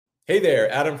Hey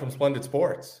there, Adam from Splendid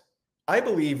Sports. I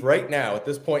believe right now, at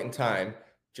this point in time,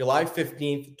 July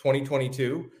 15th,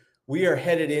 2022, we are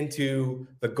headed into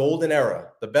the golden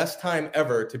era, the best time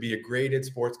ever to be a graded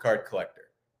sports card collector.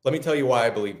 Let me tell you why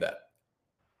I believe that.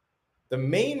 The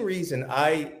main reason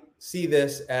I see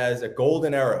this as a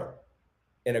golden era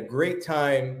and a great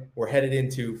time we're headed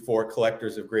into for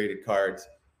collectors of graded cards,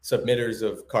 submitters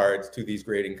of cards to these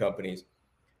grading companies,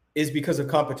 is because of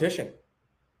competition.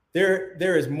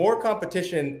 There is more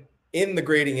competition in the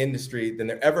grading industry than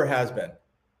there ever has been.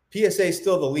 PSA is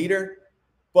still the leader,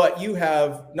 but you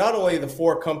have not only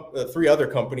the three other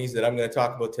companies that I'm going to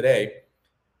talk about today,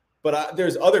 but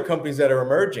there's other companies that are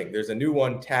emerging. There's a new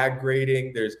one, Tag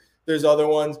Grading. There's other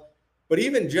ones, but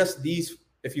even just these,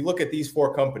 if you look at these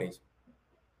four companies,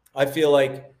 I feel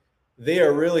like they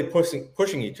are really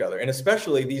pushing each other, and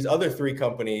especially these other three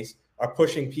companies are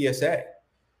pushing PSA.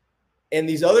 And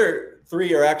these other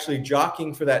three are actually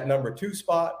jockeying for that number 2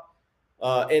 spot.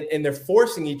 And they're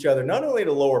forcing each other not only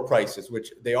to lower prices,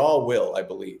 which they all will, I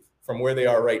believe, from where they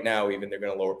are right now, even they're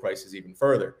going to lower prices even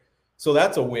further. So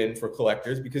that's a win for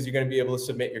collectors because you're going to be able to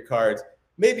submit your cards,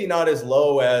 maybe not as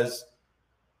low as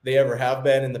they ever have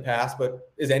been in the past,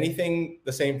 but is anything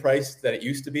the same price that it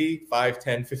used to be 5,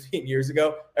 10, 15 years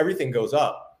ago? Everything goes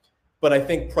up. But I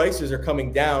think prices are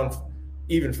coming down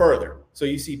even further. So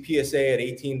you see PSA at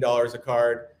 $18 a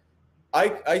card.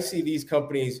 I see these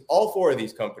companies, all four of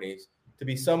these companies, to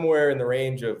be somewhere in the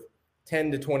range of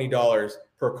 $10 to $20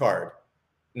 per card,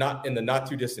 not in the not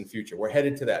too distant future. We're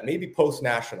headed to that, maybe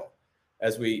post-national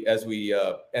as we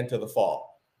enter the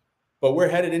fall. But we're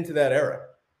headed into that era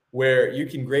where you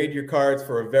can grade your cards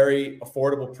for a very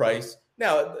affordable price.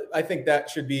 Now, I think that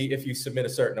should be if you submit a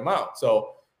certain amount.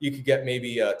 So you could get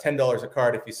maybe $10 a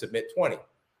card if you submit 20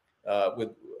 with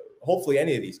hopefully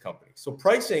any of these companies. So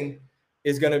pricing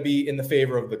is going to be in the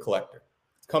favor of the collector.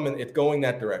 It's going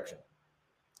that direction.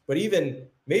 But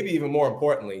maybe even more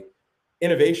importantly,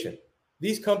 innovation.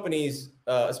 These companies,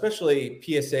 especially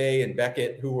PSA and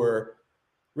Beckett, who were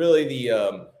really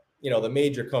the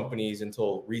major companies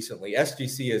until recently.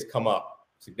 SGC has come up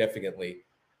significantly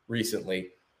recently.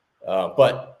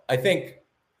 But I think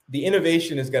the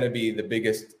innovation is going to be the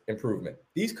biggest improvement.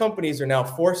 These companies are now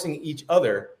forcing each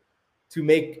other to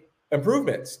make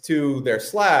improvements to their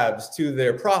slabs, to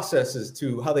their processes,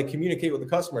 to how they communicate with the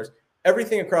customers,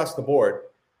 everything across the board.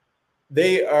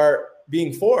 They are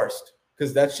being forced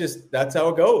because that's how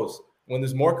it goes. When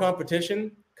there's more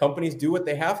competition, companies do what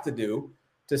they have to do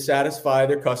to satisfy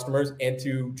their customers and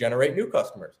to generate new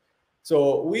customers.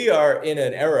 So we are in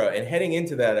an era and heading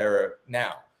into that era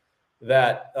now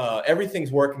that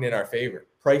everything's working in our favor.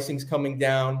 Pricing's coming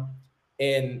down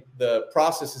and the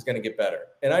process is going to get better.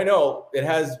 And I know it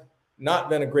has not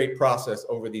been a great process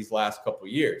over these last couple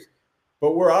of years,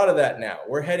 but we're out of that now.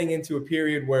 We're heading into a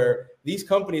period where these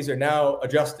companies are now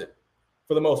adjusted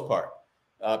for the most part.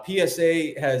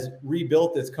 PSA has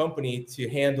rebuilt its company to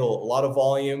handle a lot of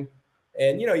volume.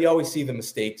 And, you always see the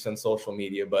mistakes on social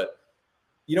media, but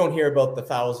you don't hear about the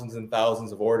thousands and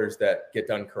thousands of orders that get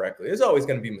done correctly. There's always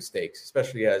going to be mistakes,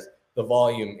 especially as the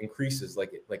volume increases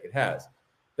like it has.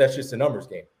 That's just a numbers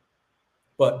game.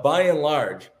 But by and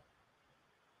large,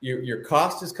 your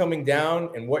cost is coming down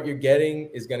and what you're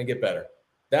getting is going to get better.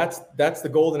 That's the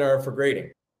golden era for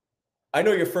grading. I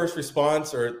know your first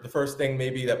response or the first thing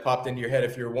maybe that popped into your head,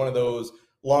 if you're one of those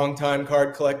longtime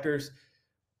card collectors,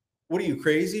 what are you,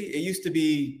 crazy? It used to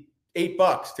be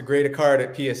 $8 to grade a card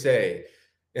at PSA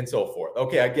and so forth.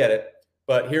 Okay, I get it,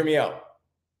 but hear me out.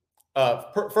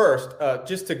 First,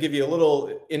 just to give you a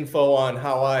little info on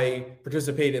how I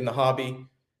participate in the hobby,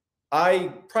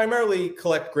 I primarily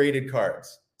collect graded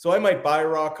cards. So I might buy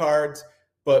raw cards,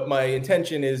 but my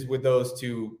intention is with those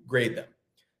to grade them.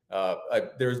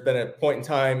 There's been a point in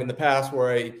time in the past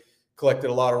where I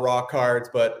collected a lot of raw cards,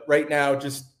 but right now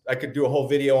I could do a whole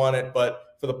video on it, but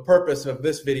for the purpose of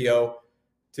this video,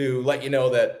 to let you know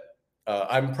that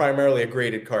I'm primarily a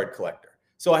graded card collector.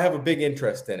 So I have a big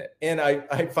interest in it. And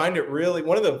I find it really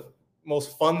one of the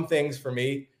most fun things for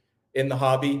me in the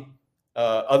hobby,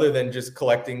 other than just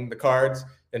collecting the cards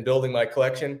and building my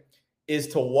collection, is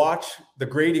to watch the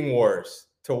grading wars,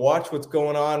 to watch what's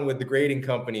going on with the grading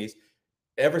companies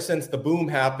ever since the boom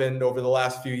happened over the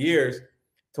last few years,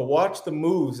 to watch the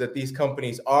moves that these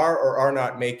companies are or are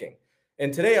not making.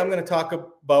 And today I'm going to talk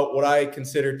about what I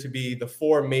consider to be the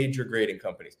 4 major grading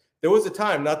companies. There was a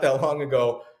time not that long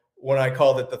ago when I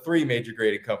called it the 3 major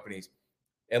grading companies.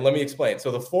 And let me explain.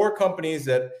 So the 4 companies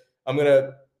that I'm going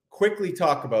to quickly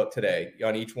talk about today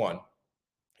on each one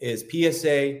is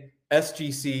PSA,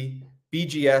 SGC,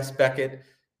 BGS, Beckett,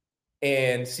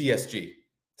 and CSG.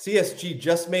 CSG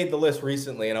just made the list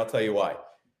recently, and I'll tell you why.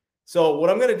 So what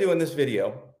I'm going to do in this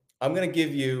video, I'm going to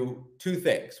give you two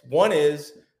things. One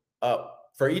is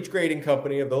for each grading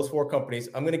company of those four companies,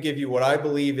 I'm going to give you what I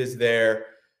believe is their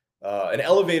an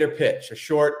elevator pitch, a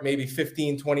short, maybe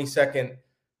 15, 20-second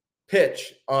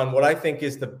pitch on what I think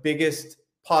is the biggest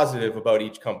positive about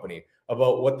each company,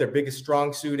 about what their biggest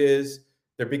strong suit is,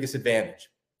 their biggest advantage.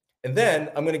 And then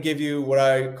I'm going to give you what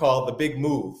I call the big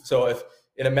move. So if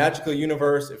in a magical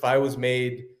universe, if I was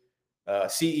made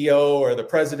CEO or the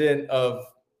president of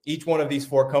each one of these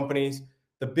four companies,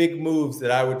 the big moves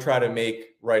that I would try to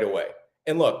make right away.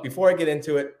 And look, before I get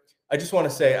into it, I just want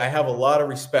to say I have a lot of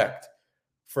respect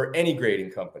for any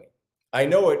grading company. I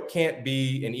know it can't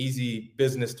be an easy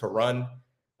business to run.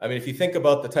 I mean, if you think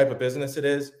about the type of business it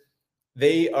is,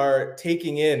 they are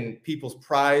taking in people's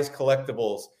prized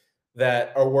collectibles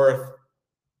that are worth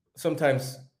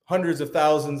sometimes hundreds of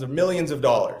thousands or millions of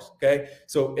dollars. Okay.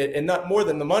 So, and not more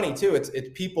than the money too. It's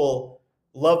people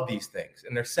love these things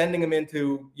and they're sending them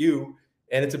into you.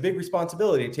 And it's a big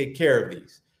responsibility to take care of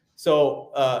these.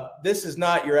 So this is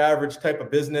not your average type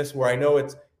of business where I know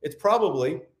it's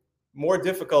probably more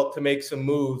difficult to make some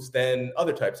moves than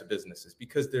other types of businesses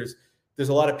because there's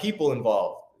a lot of people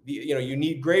involved. You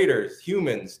need graders,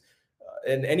 humans,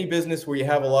 in any business where you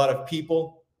have a lot of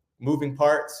people, moving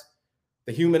parts,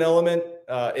 the human element,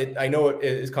 I know it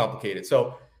is complicated.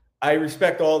 So I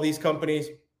respect all these companies,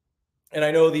 and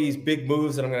I know these big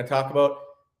moves that I'm going to talk about.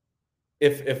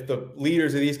 If the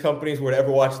leaders of these companies were to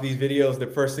ever watch these videos, the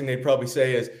first thing they'd probably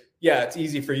say is, yeah, it's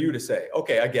easy for you to say.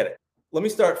 Okay, I get it. Let me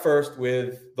start first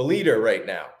with the leader right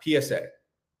now, PSA.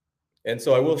 And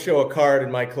so I will show a card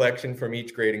in my collection from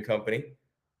each grading company.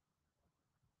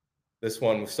 This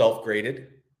one was self-graded.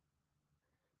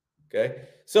 Okay,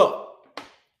 so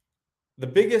the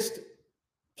biggest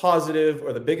positive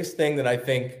or the biggest thing that I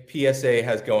think PSA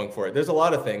has going for it, there's a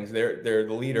lot of things. They're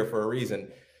the leader for a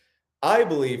reason. I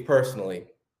believe personally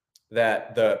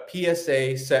that the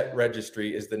PSA set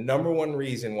registry is the number one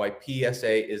reason why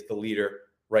PSA is the leader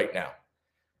right now.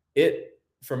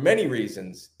 For many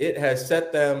reasons, it has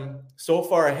set them so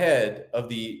far ahead of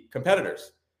the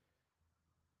competitors.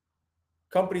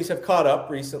 Companies have caught up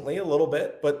recently a little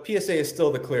bit, but PSA is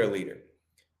still the clear leader.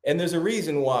 And there's a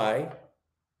reason why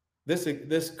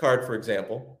this card, for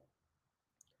example,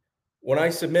 when I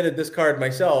submitted this card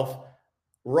myself,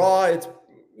 raw, it's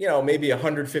maybe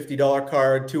 $150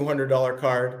 card, $200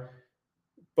 card,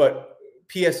 but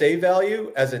PSA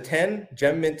value as a 10,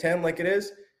 Gem Mint 10 like it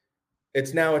is,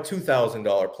 it's now a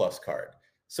 $2,000 plus card.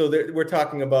 So we're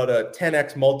talking about a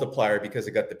 10x multiplier because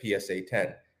it got the PSA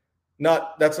 10.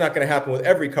 That's not going to happen with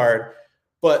every card,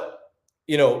 but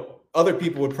other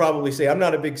people would probably say, I'm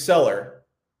not a big seller.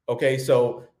 Okay,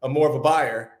 so I'm more of a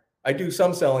buyer. I do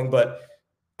some selling, but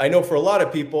I know for a lot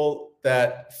of people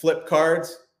that flip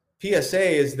cards, PSA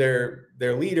is their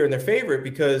leader and their favorite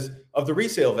because of the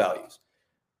resale values.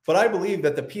 But I believe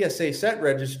that the PSA set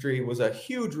registry was a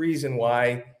huge reason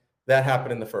why that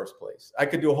happened in the first place. I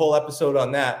could do a whole episode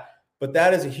on that, but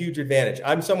that is a huge advantage.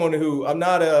 I'm someone I'm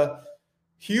not a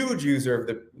huge user of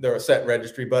the set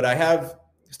registry, but I have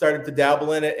started to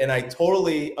dabble in it, and I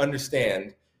totally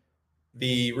understand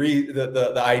the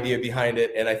idea behind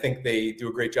it, and I think they do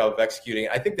a great job of executing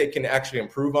it. I think they can actually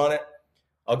improve on it.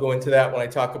 I'll go into that when I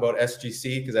talk about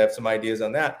SGC because I have some ideas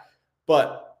on that.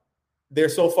 But they're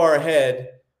so far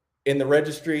ahead in the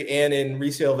registry and in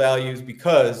resale values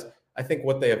because I think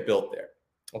what they have built there.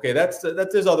 Okay,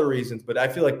 there's other reasons, but I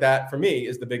feel like that for me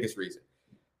is the biggest reason.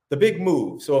 The big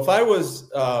move. So if I was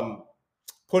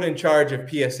put in charge of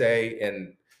PSA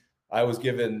and I was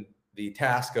given the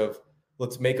task of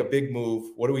let's make a big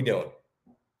move, what are we doing?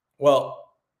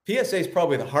 Well, PSA is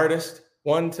probably the hardest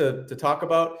one to talk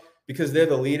about because they're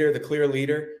the leader, the clear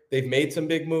leader. They've made some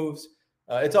big moves.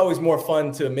 It's always more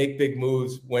fun to make big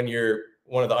moves when you're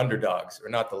one of the underdogs or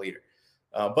not the leader.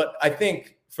 But I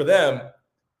think for them,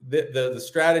 the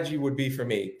strategy would be for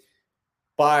me,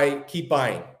 keep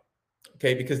buying.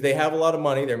 Okay, because they have a lot of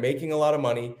money, they're making a lot of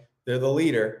money, they're the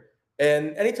leader.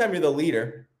 And anytime you're the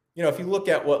leader, if you look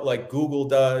at what like Google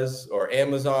does or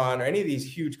Amazon or any of these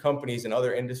huge companies in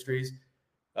other industries,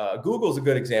 Google's a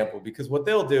good example because what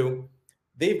they'll do,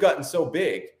 they've gotten so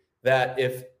big that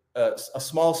if a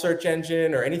small search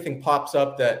engine or anything pops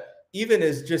up that even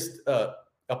is just a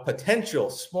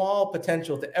small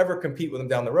potential to ever compete with them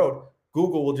down the road,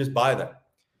 Google will just buy them.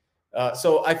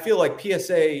 So I feel like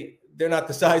PSA, they're not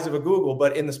the size of a Google,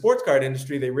 but in the sports card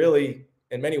industry, they really,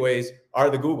 in many ways,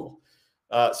 are the Google.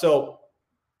 So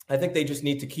I think they just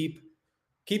need to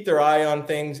keep their eye on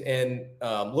things and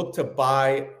look to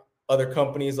buy other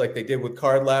companies like they did with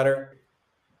Card Ladder.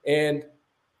 And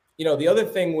The other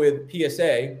thing with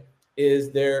PSA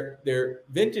is they're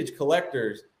vintage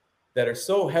collectors that are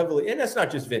so heavily, and that's not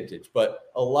just vintage,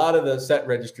 but a lot of the set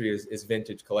registry is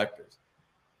vintage collectors.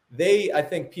 I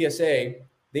think PSA,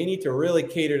 they need to really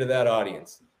cater to that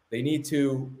audience. They need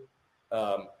to,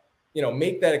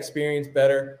 make that experience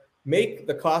better, make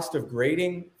the cost of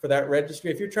grading for that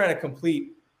registry. If you're trying to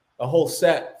complete a whole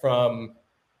set from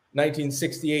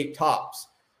 1968 tops,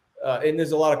 and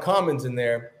there's a lot of commons in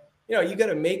there, you got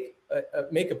to make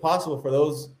it possible for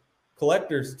those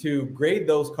collectors to grade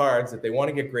those cards that they want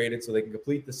to get graded so they can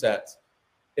complete the sets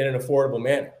in an affordable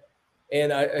manner.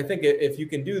 And I think if you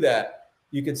can do that,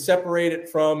 you can separate it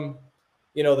from,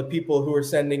 the people who are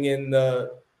sending in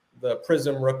the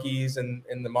Prism rookies and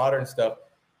the modern stuff,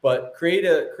 but create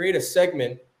a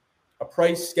segment, a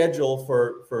price schedule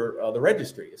for the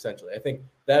registry. Essentially, I think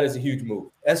that is a huge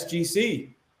move. SGC,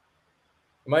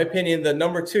 in my opinion, the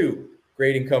number 2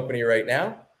 grading company right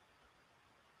now.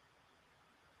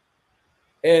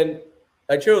 And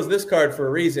I chose this card for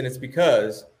a reason. It's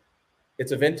because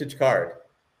it's a vintage card.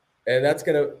 And that's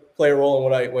going to play a role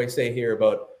in what I say here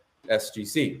about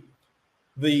SGC.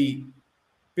 The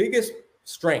biggest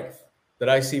strength that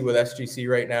I see with SGC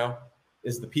right now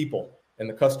is the people and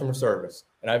the customer service.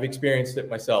 And I've experienced it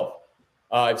myself.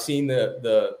 I've seen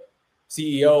the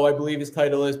CEO, I believe his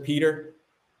title is, Peter.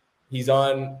 He's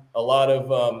on a lot of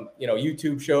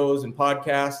YouTube shows and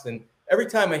podcasts. And every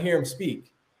time I hear him speak,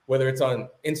 whether it's on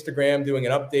Instagram doing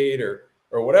an update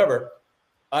or whatever,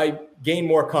 I gain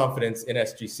more confidence in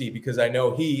SGC because I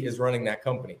know he is running that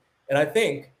company. And I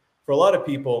think for a lot of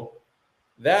people,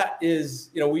 that is,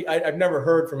 I've never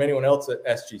heard from anyone else at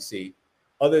SGC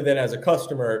other than as a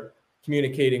customer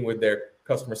communicating with their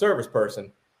customer service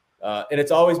person. And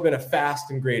it's always been a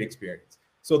fast and great experience.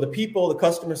 So the people, the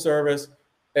customer service,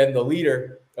 and the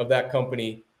leader of that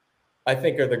company, I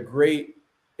think, are the great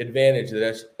advantage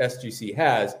that SGC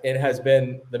has, and has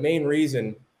been the main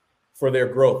reason for their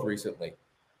growth recently.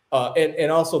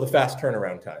 And also the fast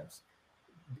turnaround times.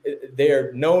 They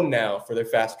are known now for their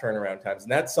fast turnaround times.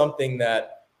 And that's something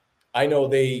that I know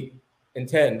they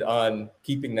intend on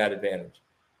keeping that advantage.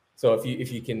 So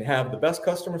if you can have the best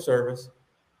customer service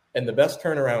and the best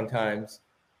turnaround times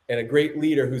and a great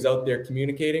leader who's out there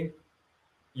communicating,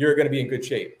 you're going to be in good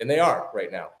shape. And they are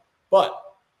right now. But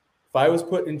if I was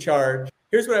put in charge,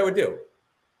 here's what I would do.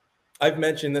 I've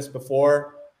mentioned this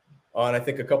before on, I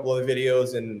think, a couple of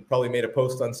videos and probably made a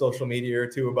post on social media or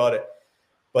two about it.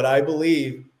 But I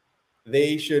believe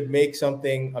they should make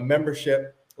something, a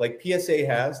membership like PSA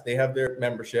has. They have their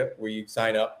membership where you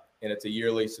sign up and it's a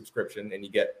yearly subscription and you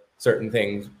get certain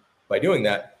things by doing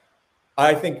that.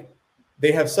 I think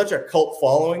they have such a cult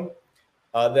following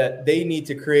that they need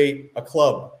to create a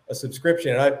club, a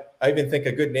subscription. And I even think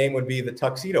a good name would be the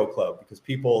Tuxedo Club, because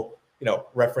people,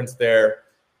 reference their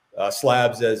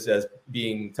slabs as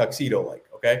being tuxedo-like,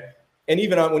 okay? And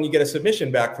even when you get a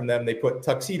submission back from them, they put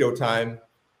tuxedo time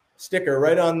sticker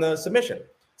right on the submission.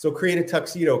 So create a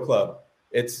Tuxedo Club.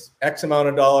 It's X amount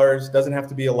of dollars, doesn't have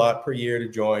to be a lot per year to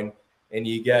join, and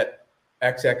you get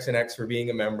XX and X for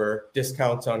being a member,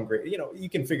 discounts on great, you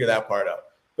can figure that part out.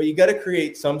 But you got to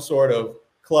create some sort of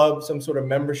club, some sort of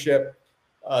membership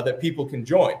that people can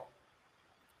join.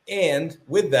 And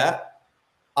with that,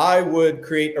 I would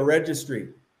create a registry.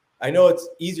 I know it's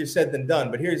easier said than done,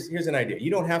 but here's an idea.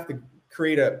 You don't have to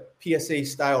create a PSA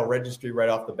style registry right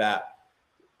off the bat.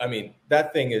 I mean,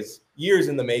 that thing is years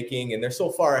in the making, and they're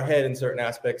so far ahead in certain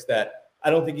aspects that I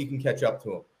don't think you can catch up to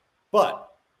them.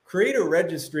 But create a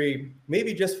registry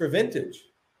maybe just for vintage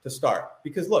to start.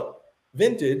 Because look,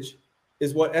 vintage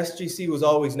is what SGC was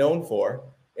always known for,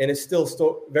 and is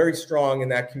still very strong in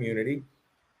that community.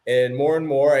 And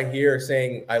more I hear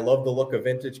saying, I love the look of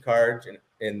vintage cards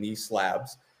in these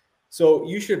slabs. So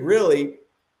you should really,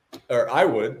 or I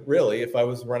would really, if I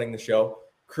was running the show,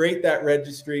 create that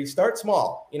registry. Start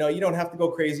small. You don't have to go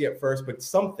crazy at first, but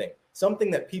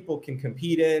something that people can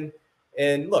compete in.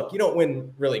 And look, you don't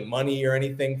win really money or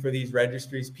anything for these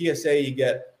registries. PSA, you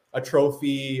get a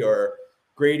trophy or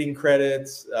grading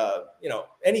credits,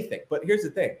 anything. But here's the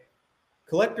thing.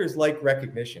 Collectors like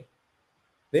recognition.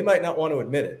 They might not want to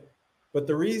admit it, but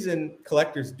the reason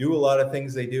collectors do a lot of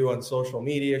things they do on social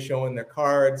media, showing their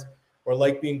cards, or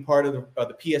like being part of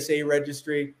the PSA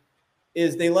registry,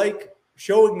 is they like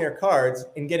showing their cards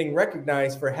and getting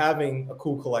recognized for having a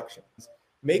cool collection.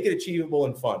 Make it achievable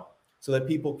and fun so that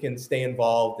people can stay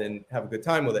involved and have a good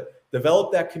time with it.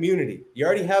 Develop that community. You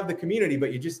already have the community,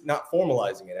 but you're just not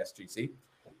formalizing it, SGC.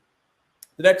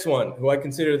 The next one, who I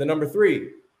consider the number 3,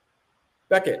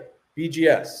 Beckett,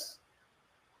 BGS.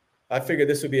 I figured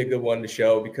this would be a good one to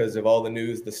show because of all the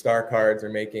news the star cards are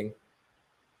making.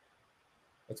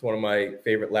 That's one of my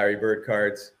favorite Larry Bird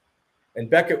cards. And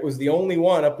Beckett was the only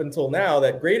one up until now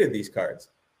that graded these cards.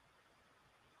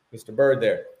 Mr. Bird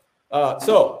there.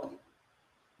 So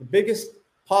the biggest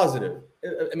positive,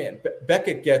 I mean,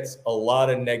 Beckett gets a lot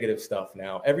of negative stuff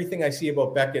now. Everything I see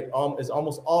about Beckett is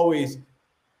almost always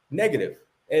negative,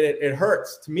 and it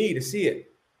hurts to me to see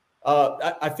it.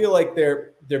 I feel like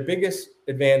their biggest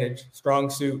advantage, strong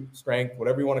suit, strength,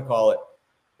 whatever you want to call it,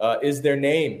 is their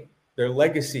name, their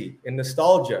legacy, and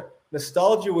nostalgia.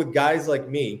 Nostalgia with guys like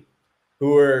me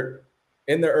who are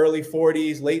in their early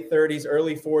 40s, late 30s,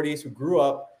 early 40s, who grew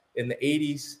up in the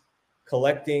 80s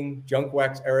collecting junk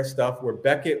wax era stuff, where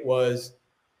Beckett was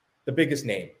the biggest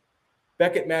name.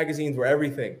 Beckett magazines were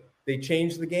everything. They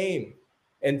changed the game.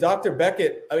 And Dr.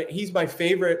 Beckett, I mean, he's my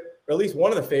favorite, or at least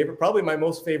one of the favorite, probably my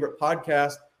most favorite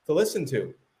podcast to listen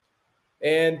to.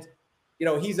 And, you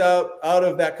know, he's out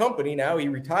of that company now. He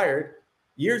retired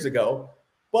years ago.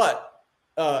 But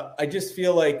I just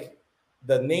feel like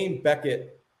the name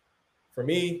Beckett, for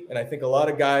me, and I think a lot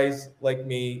of guys like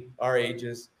me, our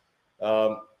ages,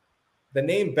 the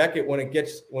name Beckett, when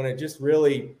it just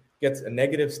really gets a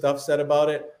negative stuff said about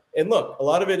it, and look, a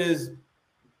lot of it is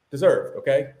deserved,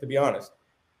 okay, to be honest.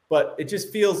 But it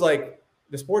just feels like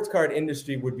the sports card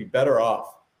industry would be better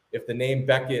off if the name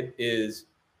Beckett is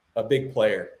a big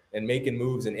player and making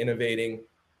moves and innovating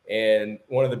and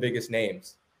one of the biggest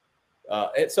names.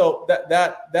 And so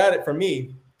that for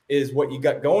me is what you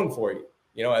got going for you.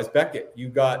 You know, as Beckett, you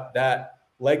got that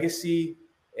legacy,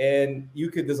 and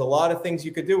there's a lot of things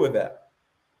you could do with that.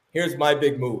 Here's my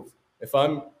big move. If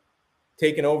I'm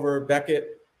taking over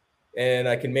Beckett and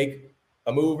I can make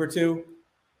a move or two,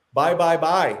 buy.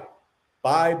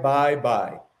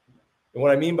 And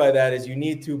what I mean by that is you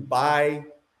need to buy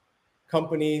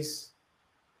companies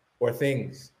or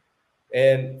things.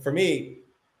 And for me,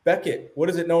 Beckett, what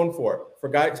is it known for? For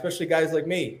guys, especially guys like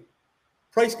me,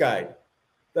 price guide.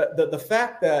 The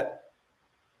fact that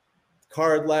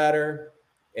Card Ladder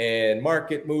and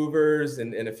Market Movers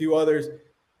and a few others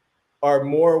are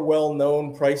more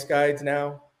well-known price guides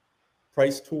now,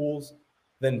 price tools,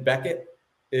 than Beckett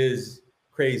is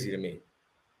crazy to me.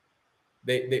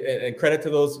 And credit to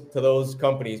those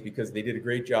companies, because they did a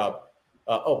great job.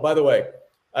 Oh, by the way,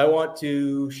 I want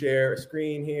to share a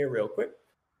screen here real quick.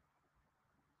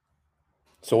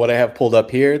 So what I have pulled up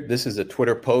here, this is a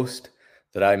Twitter post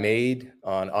that I made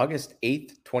on August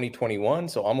 8th, 2021,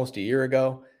 so almost a year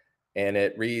ago. And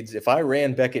it reads, if I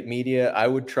ran Beckett Media, I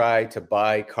would try to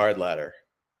buy Card Ladder.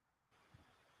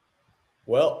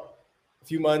 Well, a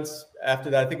few months after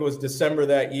that, I think it was December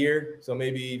that year, so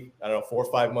maybe, I don't know, 4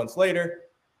 or 5 months later,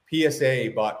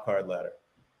 PSA bought Card Ladder.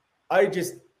 I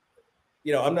just,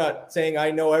 you know, I'm not saying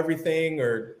I know everything,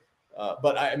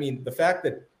 but I mean, the fact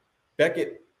that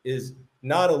Beckett is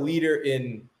not a leader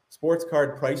in sports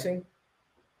card pricing,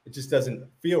 it just doesn't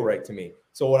feel right to me.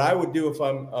 So what I would do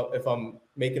if I'm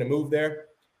making a move there,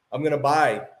 I'm going to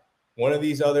buy one of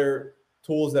these other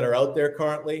tools that are out there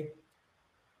currently.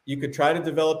 You could try to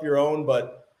develop your own,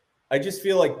 but I just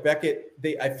feel like Beckett,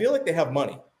 I feel like they have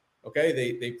money.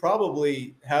 Okay, they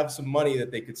probably have some money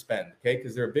that they could spend. Okay,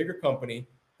 because they're a bigger company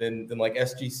than like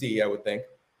SGC, I would think.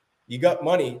 You got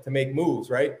money to make moves,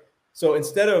 right? So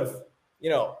instead of, you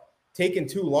know, taking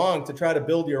too long to try to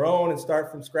build your own and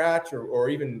start from scratch, or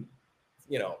even,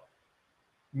 you know,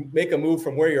 make a move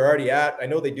from where you're already at. I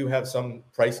know they do have some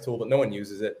price tool, but no one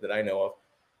uses it that I know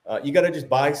of. You got to just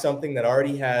buy something that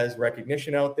already has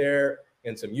recognition out there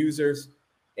and some users,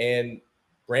 and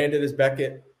brand it as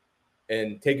Beckett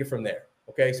and take it from there.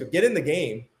 Okay, so get in the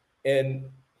game, and,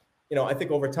 you know, I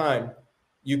think over time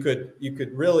you could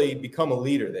really become a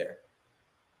leader there.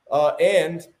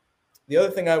 And the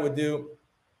other thing I would do,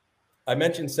 I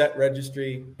mentioned set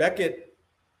registry. Beckett,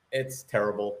 it's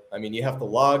terrible. I mean, you have to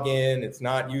log in. It's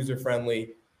not user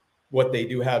friendly what they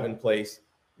do have in place.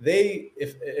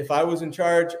 If I was in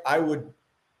charge, I would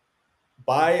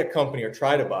buy a company, or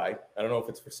try to buy. I don't know if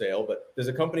it's for sale, but there's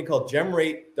a company called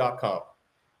gemrate.com.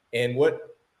 And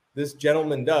what this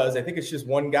gentleman does, I think it's just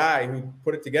one guy who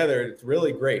put it together. It's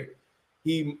really great.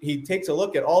 He takes a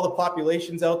look at all the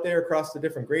populations out there across the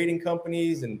different grading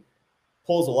companies and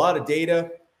pulls a lot of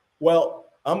data. Well,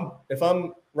 if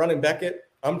I'm running Beckett,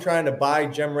 I'm trying to buy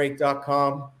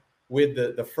gemrate.com with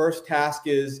the first task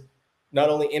is not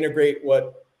only integrate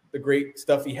what the great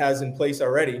stuff he has in place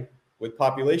already with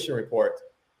population reports,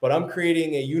 but I'm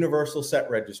creating a universal set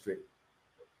registry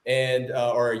and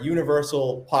or a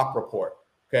universal POP report,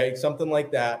 okay? Something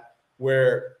like that,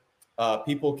 where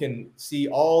people can see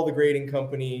all the grading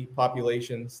company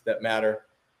populations that matter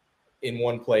in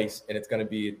one place, and it's going to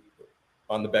be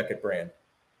on the Beckett brand.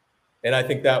 And I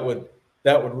think that would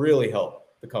really help.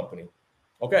 the company.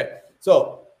 Okay,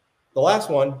 so the last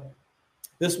one,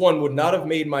 this one would not have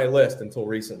made my list until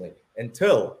recently,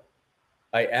 until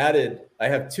I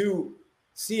have 2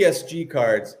 CSG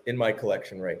cards in my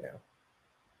collection right now.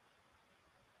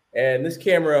 And this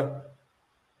camera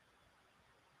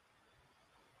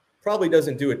probably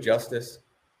doesn't do it justice,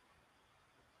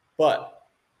 but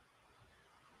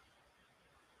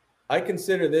I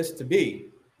consider this to be,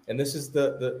 and this is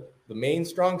the main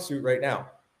strong suit right now,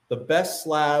 the best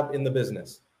slab in the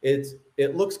business.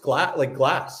 It looks like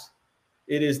glass.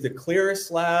 It is the clearest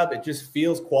slab. It just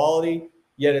feels quality,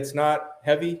 yet it's not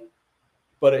heavy,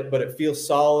 but it feels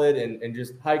solid and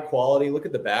just high quality. Look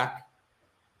at the back.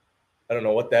 I don't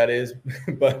know what that is,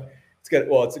 but it's got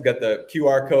the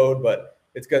QR code, but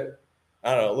it's got,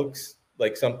 I don't know, it looks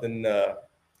like something,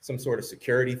 some sort of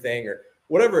security thing or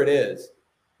whatever it is.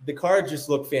 The cards just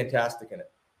look fantastic in it.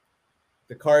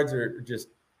 The cards are just,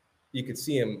 you could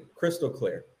see them crystal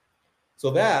clear.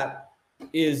 So that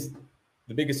is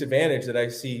the biggest advantage that I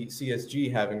see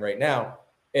CSG having right now.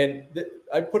 And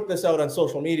I put this out on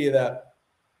social media that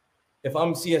if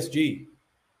I'm CSG,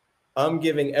 I'm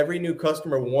giving every new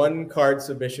customer 1 card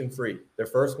submission free, their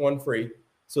first one free,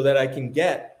 so that I can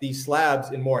get these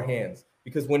slabs in more hands.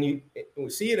 Because when you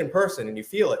see it in person and you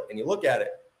feel it and you look at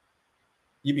it,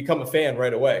 you become a fan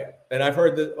right away. And I've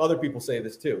heard that other people say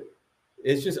this too.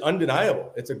 It's just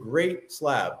undeniable. It's a great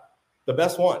slab, the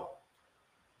best one.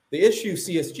 The issue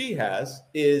CSG has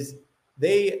is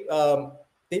they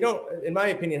don't, in my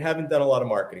opinion, haven't done a lot of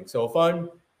marketing. So if I'm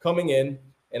coming in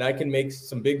and I can make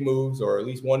some big moves, or at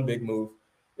least one big move,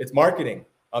 it's marketing.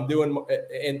 I'm doing,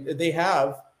 and they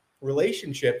have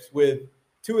relationships with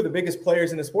 2 of the biggest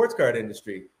players in the sports card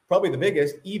industry, probably the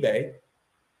biggest, eBay.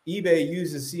 eBay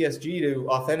uses CSG to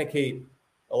authenticate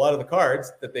a lot of the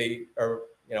cards that they are,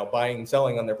 buying and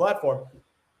selling on their platform.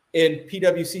 And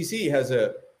PWCC has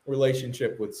a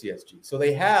relationship with CSG. So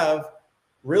they have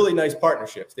really nice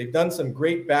partnerships. They've done some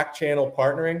great back channel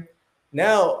partnering.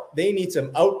 Now they need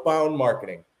some outbound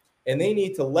marketing, and they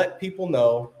need to let people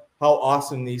know how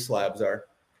awesome these slabs are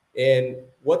and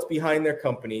what's behind their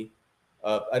company.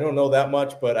 I don't know that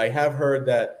much, but I have heard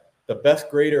that the best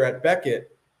grader at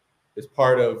Beckett is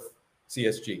part of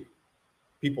CSG.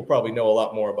 People probably know a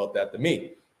lot more about that than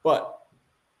me, but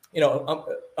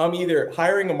I'm either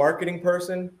hiring a marketing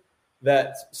person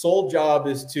that's sole job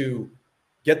is to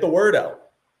get the word out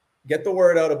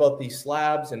about these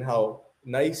slabs and how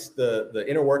nice the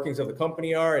inner workings of the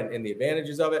company are and the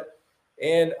advantages of it.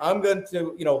 And I'm going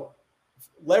to,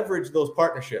 leverage those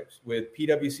partnerships with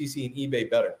PWCC and eBay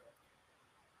better.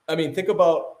 I mean, think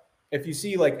about if you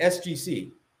see like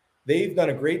SGC, they've done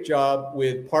a great job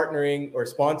with partnering or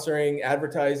sponsoring,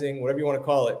 advertising, whatever you want to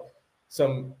call it,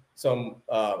 some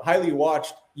highly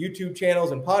watched YouTube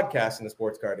channels and podcasts in the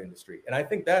sports card industry. And I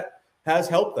think that has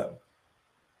helped them.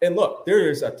 And look, there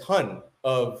is a ton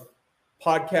of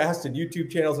podcasts and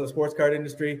YouTube channels in the sports card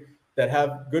industry that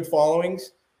have good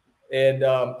followings. And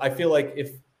I feel like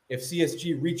if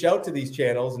CSG reach out to these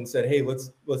channels and said, hey,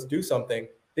 let's do something,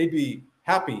 they'd be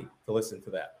happy to listen to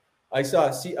that. I saw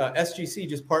SGC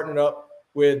just partnered up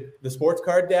with the Sports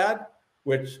Card Dad,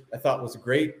 which I thought was a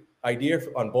great idea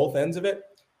on both ends of it.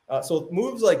 So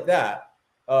moves like that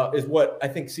is what I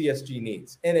think CSG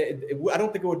needs. And I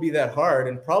don't think it would be that hard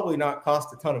and probably not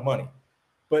cost a ton of money.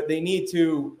 But they need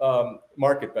to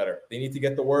market better. They need to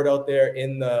get the word out there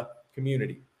in the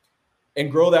community and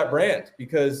grow that brand,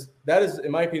 because that is, in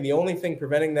my opinion, the only thing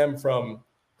preventing them from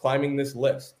climbing this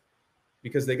list,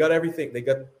 because they got everything. They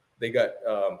got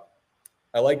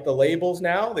I like the labels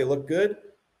now. They look good.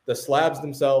 The slabs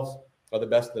themselves are the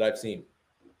best that I've seen.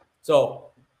 So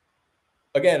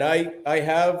again, I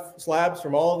have slabs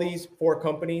from all these 4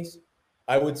 companies.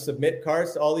 I would submit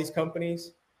cards to all these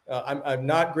companies. I'm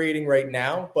not grading right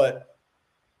now, but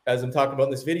as I'm talking about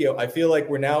in this video, I feel like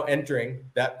we're now entering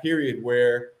that period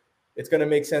where it's going to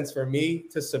make sense for me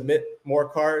to submit more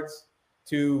cards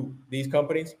to these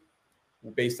companies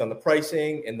based on the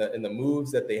pricing and the moves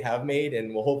that they have made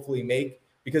and will hopefully make.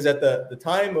 Because at the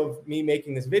time of me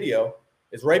making this video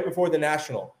is right before the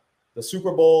National, the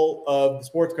Super Bowl of the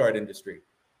sports card industry.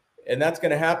 And that's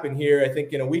going to happen here, I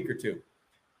think, in a week or 2.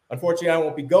 Unfortunately, I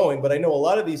won't be going, but I know a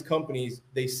lot of these companies,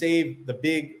 they save the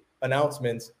big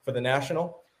announcements for the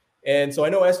National. And so I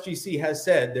know SGC has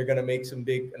said they're going to make some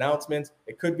big announcements.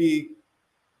 It could be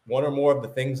one or more of the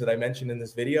things that I mentioned in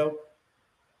this video.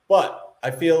 But I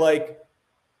feel like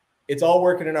it's all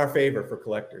working in our favor for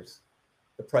collectors.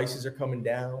 The prices are coming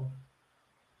down.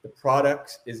 The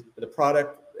product and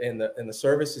the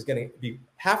service is going to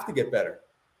have to get better.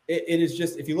 It is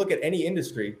just, if you look at any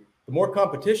industry, the more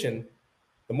competition,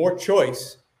 the more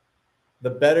choice, the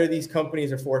better these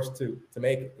companies are forced to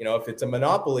make it. You know, if it's a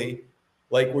monopoly,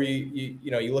 like where you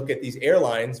look at these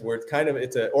airlines where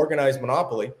it's an organized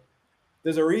monopoly,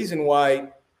 there's a reason why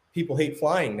people hate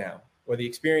flying now, or the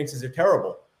experiences are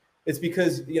terrible. It's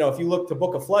because, you know, if you look to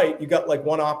book a flight, you got like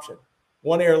one option.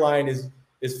 One airline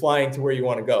is flying to where you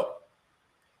want to go.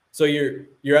 So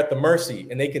you're at the mercy,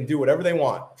 and they can do whatever they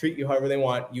want, treat you however they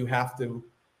want. You have to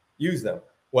use them.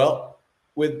 Well,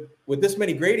 with this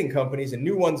many grading companies and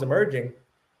new ones emerging,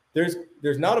 there's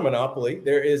not a monopoly.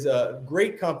 There is a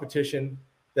great competition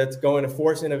that's going to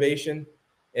force innovation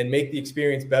and make the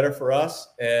experience better for us.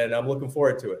 And I'm looking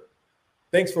forward to it.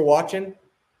 Thanks for watching.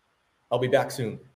 I'll be back soon.